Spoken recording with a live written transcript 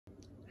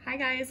Hi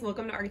guys,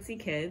 welcome to Artsy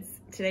Kids.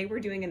 Today we're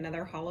doing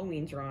another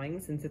Halloween drawing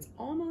since it's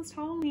almost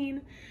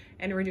Halloween,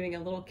 and we're doing a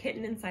little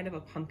kitten inside of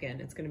a pumpkin.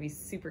 It's gonna be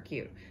super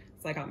cute.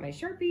 So I got my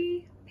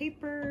Sharpie,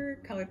 paper,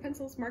 colored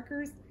pencils,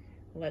 markers.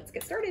 Let's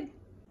get started.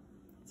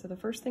 So the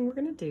first thing we're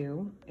gonna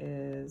do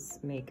is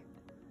make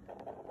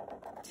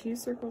 2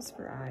 circles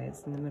for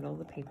eyes in the middle of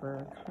the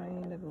paper,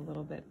 kind of a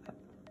little bit up,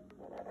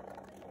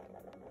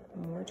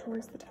 more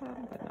towards the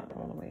top, but not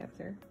all the way up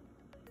there.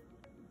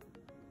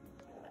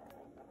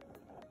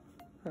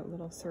 Put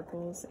little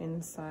circles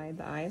inside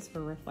the eyes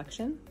for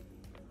reflection.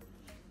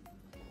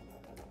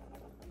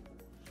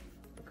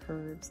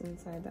 Curves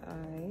inside the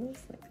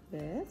eyes like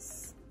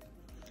this.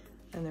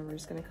 And then we're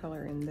just gonna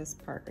color in this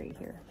part right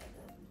here.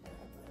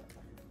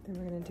 Then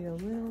we're gonna do a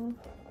little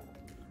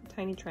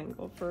tiny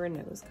triangle for a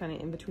nose, kind of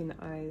in between the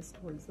eyes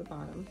towards the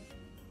bottom.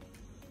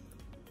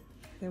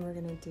 Then we're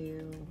gonna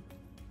do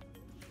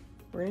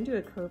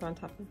a curve on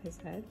top of his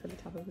head, for the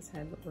top of his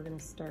head, but we're gonna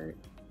start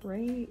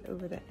right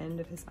over the end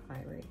of his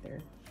eye right there.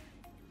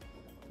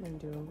 And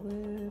do a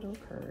little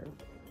curve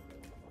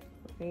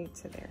right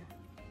to there.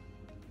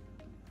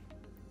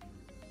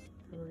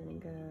 So we're gonna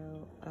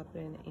go up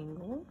at an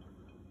angle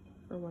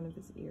for one of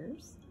his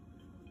ears.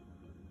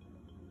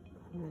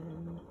 And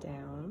then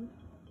down.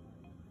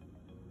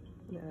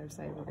 On the other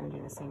side, we're gonna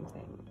do the same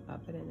thing.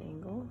 Up at an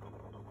angle,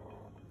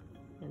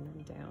 and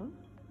then down.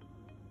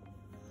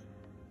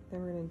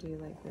 Then we're gonna do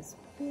like this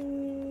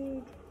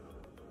big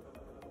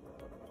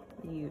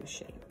U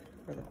shape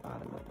for the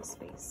bottom of his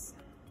face.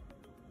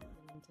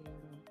 And do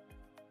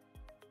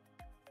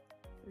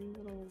 3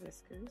 little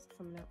whiskers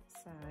coming out the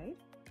side.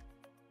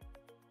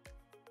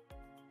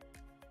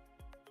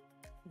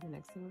 And the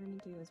next thing we're gonna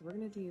do is we're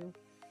gonna do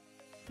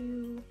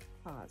 2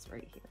 paws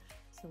right here.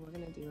 So we're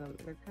gonna do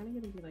they're kind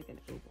of gonna be like an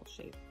oval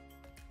shape.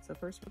 So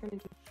first we're gonna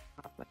do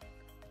a top like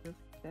curve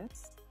like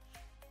this,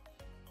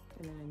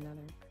 and then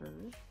another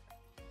curve.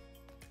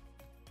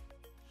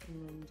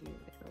 And then do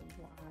like a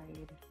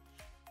wide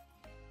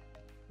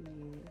U.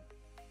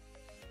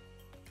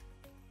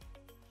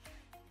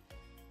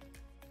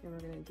 And we're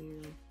going to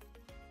do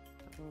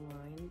a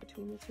line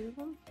between the 2 of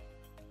them.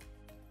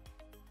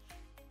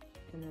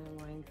 And then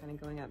a line kind of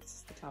going up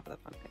to the top of the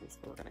pumpkin. So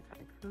we're going to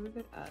kind of curve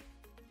it up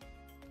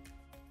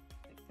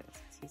like this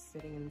because he's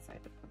sitting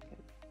inside the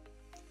pumpkin.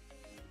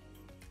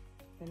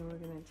 Then we're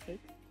going to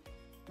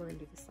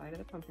do the side of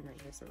the pumpkin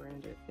right here. So we're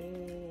going to do a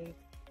big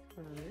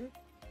curve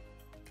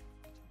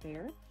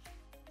there.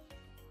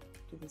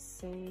 Do the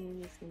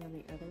same thing on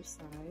the other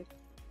side,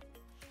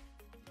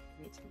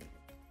 right to there.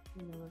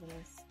 And then we're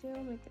gonna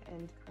still make the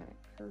end kind of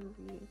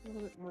curvy, a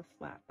little bit more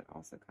flat, but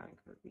also kind of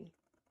curvy,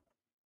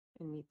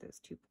 and meet those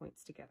 2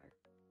 points together.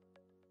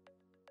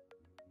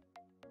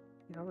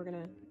 Now we're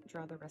gonna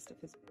draw the rest of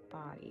his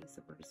body.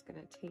 So we're just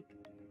gonna take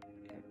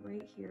it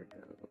right here,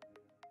 go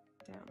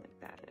down like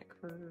that in a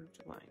curved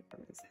line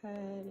from his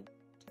head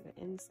to the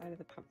inside of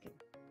the pumpkin.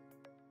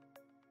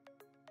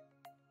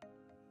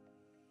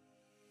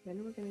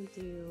 Then we're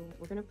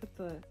gonna put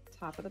the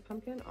top of the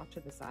pumpkin off to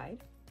the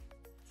side.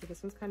 So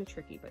this one's kind of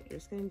tricky, but you're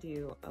just gonna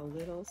do a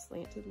little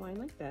slanted line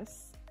like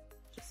this.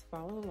 Just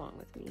follow along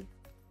with me.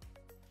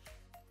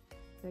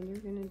 Then you're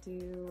gonna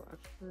do a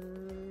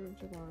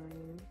curved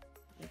line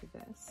like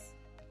this.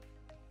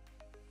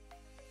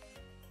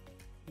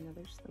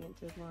 Another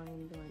slanted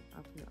line going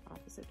up in the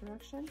opposite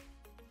direction.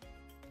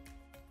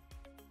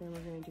 Then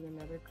we're gonna do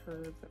another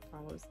curve that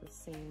follows the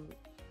same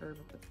curve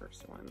of the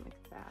first one,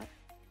 like that.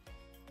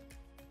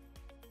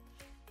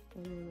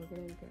 And then we're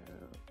going to go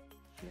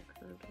in a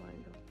curved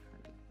line going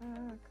kind of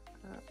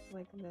back up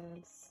like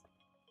this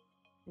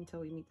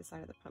until we meet the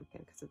side of the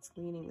pumpkin, because it's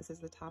leaning. This is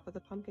the top of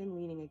the pumpkin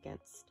leaning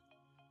against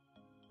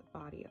the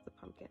body of the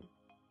pumpkin.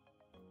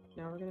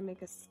 Now we're going to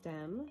make a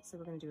stem, so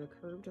we're going to do a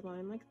curved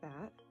line like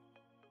that,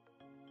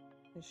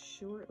 a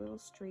short little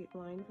straight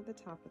line for the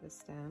top of the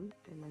stem,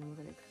 and then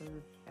we're going to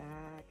curve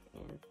back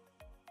in.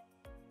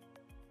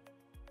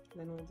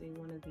 Then we'll do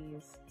one of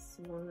these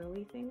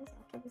swirly things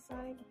off to the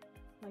side,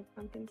 like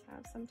pumpkins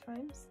have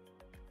sometimes.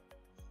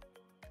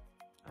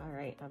 All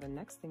right, now the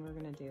next thing we're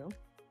gonna do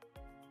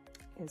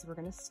is we're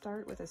gonna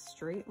start with a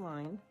straight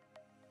line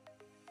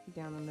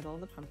down the middle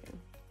of the pumpkin.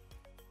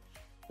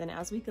 Then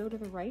as we go to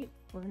the right,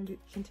 we're gonna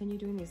continue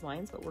doing these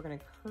lines, but we're gonna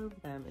curve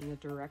them in the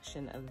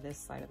direction of this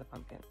side of the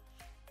pumpkin.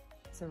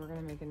 So we're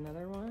gonna make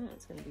another one,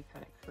 it's gonna be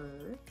kind of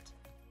curved.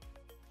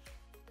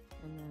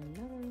 And then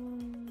another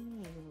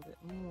one, a little bit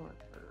more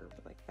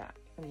curved like that.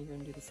 And you're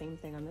gonna do the same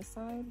thing on this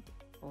side,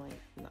 going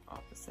in the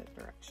opposite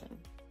direction.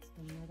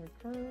 So another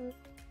curve,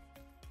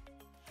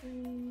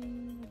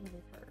 and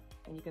another curve.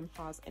 And you can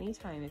pause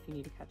anytime if you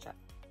need to catch up.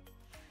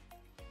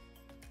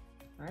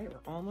 All right,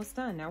 we're almost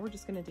done. Now we're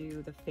just gonna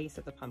do the face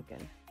of the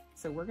pumpkin.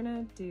 So we're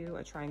gonna do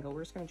a triangle.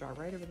 We're just gonna draw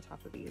right over the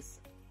top of these.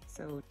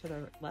 So to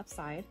the left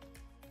side,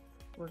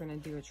 we're gonna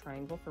do a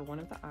triangle for one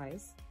of the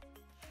eyes.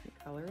 And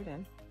color it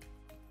in.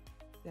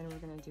 Then we're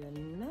gonna do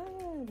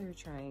another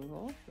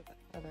triangle for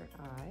the other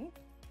eye.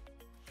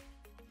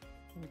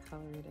 And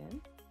color it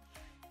in.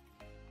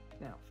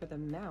 Now for the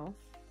mouth,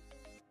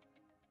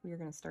 we are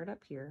going to start up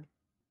here,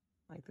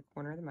 like the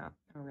corner of the mouth,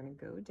 and we're going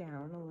to go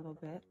down a little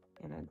bit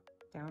in a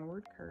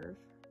downward curve.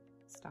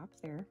 Stop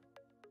there.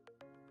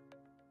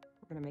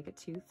 We're going to make a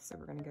tooth, so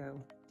we're going to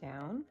go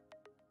down,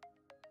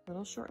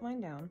 little short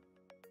line down,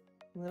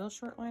 little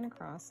short line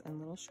across, and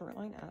little short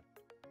line up.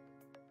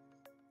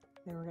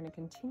 Then we're going to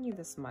continue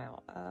the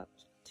smile up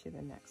to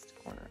the next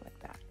corner like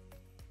that.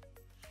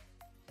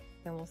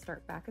 Then we'll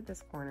start back at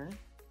this corner,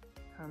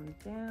 come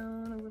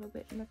down a little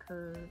bit in the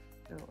curve,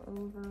 go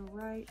over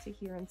right to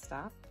here and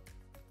stop,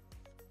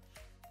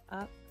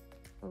 up,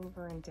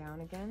 over and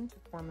down again to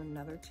form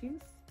another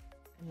tooth,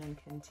 and then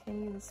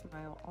continue the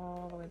smile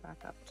all the way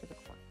back up to the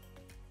corner.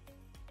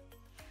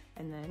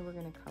 And then we're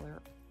going to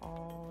color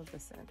all of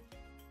this in.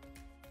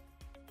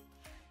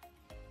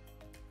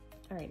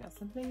 All right, now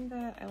something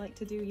that I like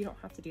to do, you don't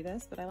have to do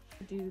this, but I like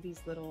to do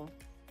these little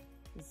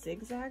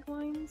zigzag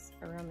lines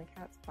around the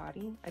cat's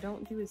body. I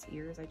don't do his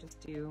ears, I just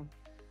do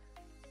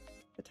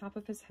the top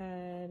of his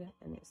head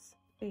and his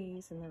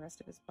face and the rest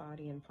of his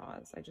body and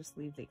paws. I just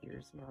leave the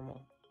ears normal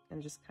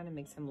and just kind of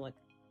makes him look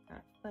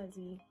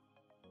fuzzy.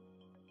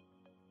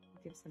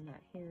 Gives him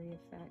that hairy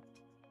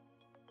effect.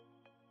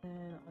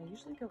 And I'll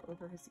usually go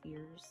over his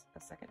ears a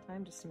second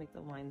time just to make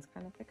the lines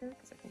kind of thicker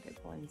because I think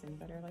it blends in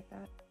better like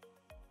that.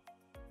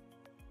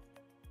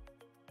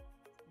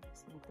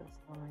 Just make those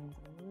lines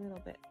a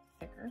little bit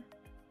thicker.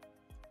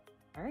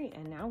 All right,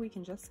 and now we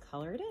can just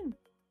color it in.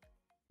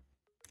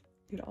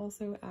 You could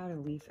also add a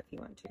leaf if you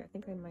want to. I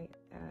think I might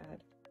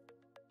add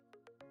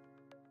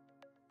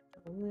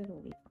a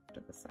little leaf off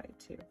to the side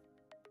too.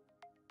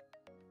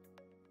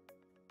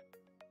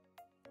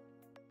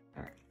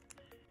 All right.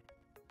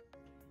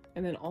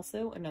 And then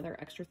also another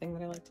extra thing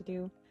that I like to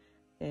do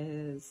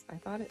is I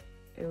thought it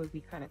would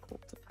be kind of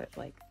cool to put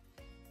like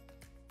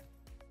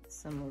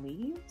some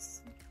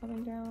leaves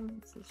coming down.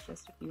 This is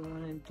just if you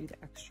want to do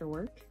the extra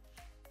work.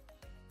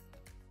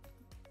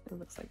 It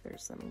looks like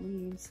there's some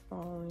leaves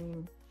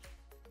falling.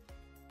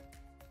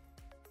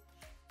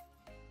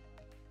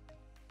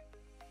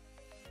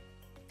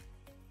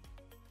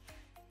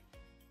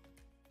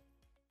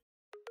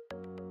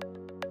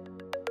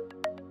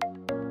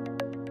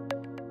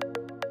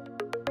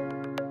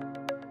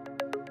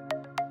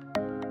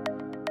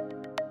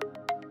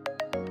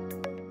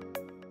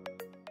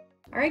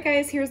 All right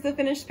guys, here's the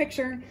finished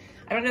picture.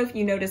 I don't know if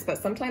you noticed, but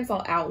sometimes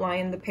I'll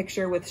outline the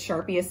picture with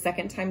Sharpie a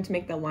second time to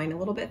make the line a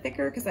little bit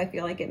thicker because I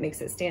feel like it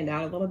makes it stand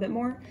out a little bit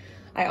more.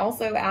 I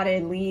also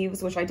added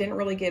leaves, which I didn't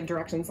really give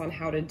directions on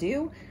how to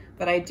do,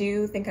 but I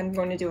do think I'm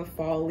going to do a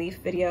fall leaf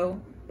video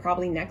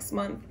probably next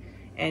month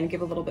and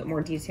give a little bit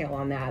more detail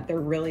on that. They're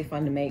really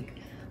fun to make.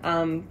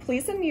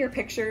 Please send me your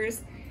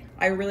pictures.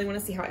 I really want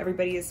to see how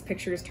everybody's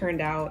pictures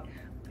turned out.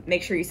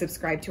 Make sure you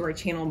subscribe to our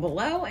channel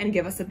below and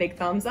give us a big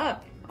thumbs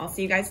up. I'll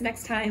see you guys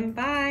next time.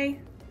 Bye.